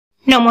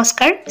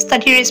নমস্কাৰ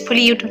study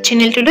ৰেষ্টফুলি YouTube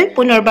চেনেলটোলৈ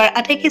পুনৰবাৰ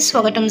আটাইকে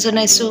স্বাগতম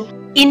জনাইছো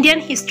ইণ্ডিয়ান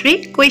হিষ্ট্ৰী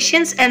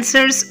কোৱেশ্চনছ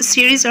এনসাৰ্স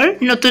সিৰিজৰ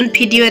নতুন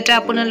ভিডিও এটা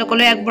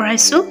আপোনালোকলৈ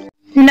আগবঢ়াইছো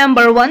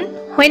number 1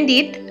 when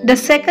did the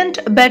second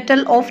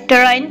battle of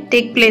Tarain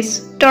take place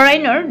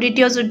Tarainৰ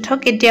দ্বিতীয় যুদ্ধ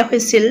কেতিয়া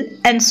হৈছিল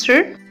answer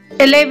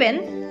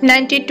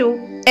 1192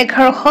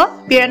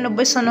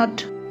 1192 চনত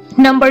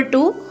number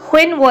 2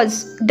 when was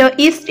the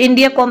East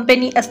India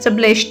Company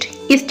established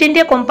East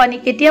India Company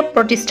কেতিয়া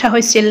প্ৰতিষ্ঠা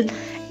হৈছিল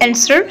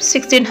Answer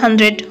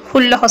 1600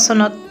 1600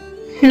 sonot.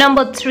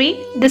 Number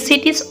 3 the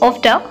cities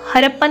of the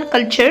Harappan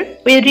culture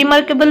were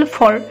remarkable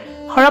for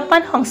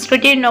Harappan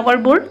সংস্কৃতিৰ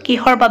নগৰবোৰ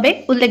কিহৰ বাবে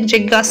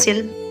উল্লেখযোগ্য আছিল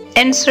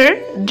Answer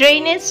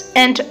drainage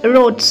and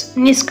roads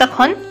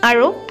নিষ্কাশন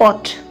আৰু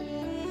পথ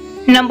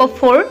Number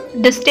 4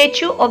 the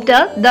statue of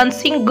the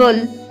dancing girl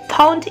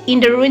found in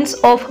the ruins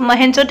of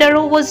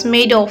Mohenjo-daro was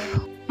made of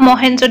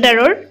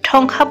Mohenjo-daroৰ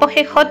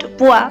ধ্বংসাৱশেষত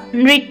পোৱা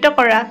নৃত্য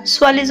কৰা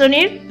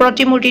ছোৱালীজনীৰ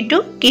প্ৰতিমূৰ্তিটো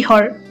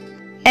কিহৰ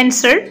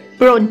Answer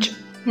bronze.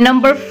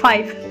 Number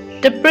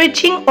 5. The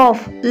preaching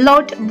of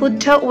Lord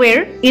Buddha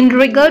were in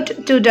regard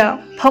to the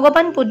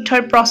Bhagavan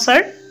Buddhar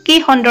prasar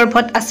ki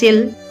hondorbhot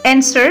asil.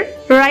 Answer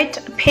right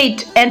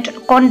faith and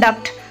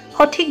conduct.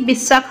 Hothik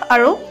bissak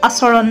aro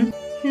asaron.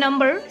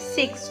 Number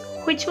 6.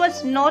 Which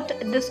was not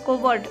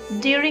discovered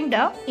during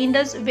the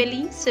Indus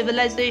Valley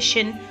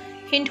civilization.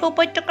 Hindu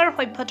upত্যকাৰ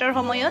সভ্যতাৰ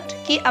সময়ত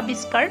কি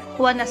আৱিষ্কাৰ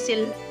হোৱা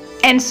নাছিল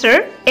Answer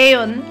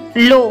aeon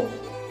law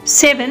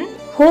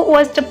 7 Who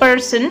was the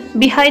person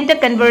behind the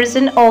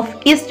conversion of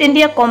East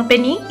India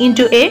Company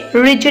into a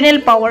regional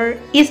power?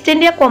 East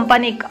India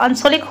Company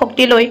আঞ্চলিক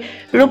শক্তিলৈ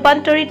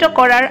ৰূপান্তৰিত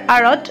কৰাৰ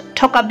আঁৰত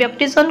থকা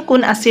ব্যক্তিজন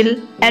কোন আছিল?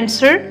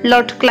 Answer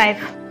Lord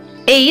Clive.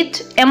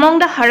 8. Among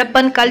the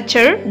Harappan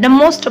culture, the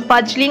most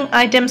puzzling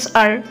items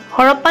are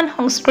Harappan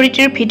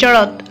সংস্কৃতিৰ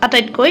ভিতৰত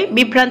আটাইতকৈ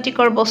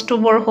বিভ্ৰান্তিকৰ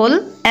বস্তুবোৰ হ'ল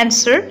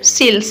Answer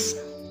seals.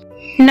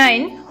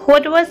 9.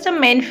 What was the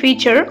main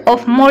feature of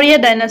Maurya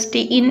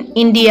dynasty in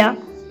India?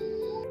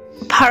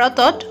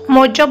 ভাৰতত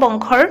মৌৰ্য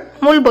বংশৰ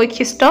মূল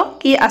বৈশিষ্ট্য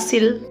কি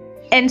আছিল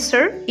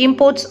Answer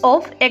imports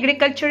of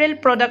agricultural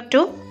product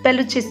to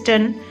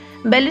Balochistan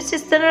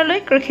Balochistanলৈ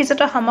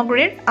কৃষিজাত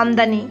সামগ্ৰীৰ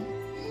আমদানি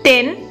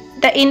 10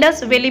 The Indus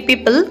Valley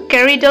people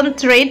carried on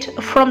trade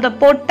from the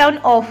port town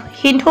of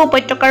Hindu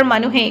উপত্যকাৰ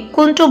মানুহে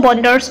কোনটো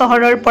বন্দৰ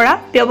চহৰৰ পৰা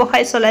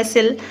ব্যৱসায়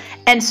চলাইছিল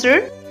Answer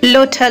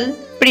Lothal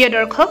প্ৰিয়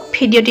দৰ্শক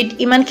ভিডিওটিত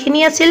ইমানখিনি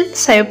আছিল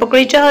চাই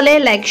উপকৃত হলে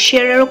লাইক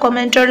শেয়াৰ আৰু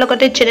কমেন্টৰ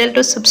লগতে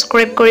চেনেলটো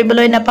সাবস্ক্ৰাইব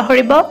কৰিবলৈ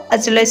নাপাহৰিব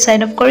আজিলৈ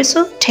সাইন অফ কৰিছো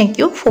থ্যাংক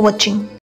ইউ ফৰ ওয়াচিং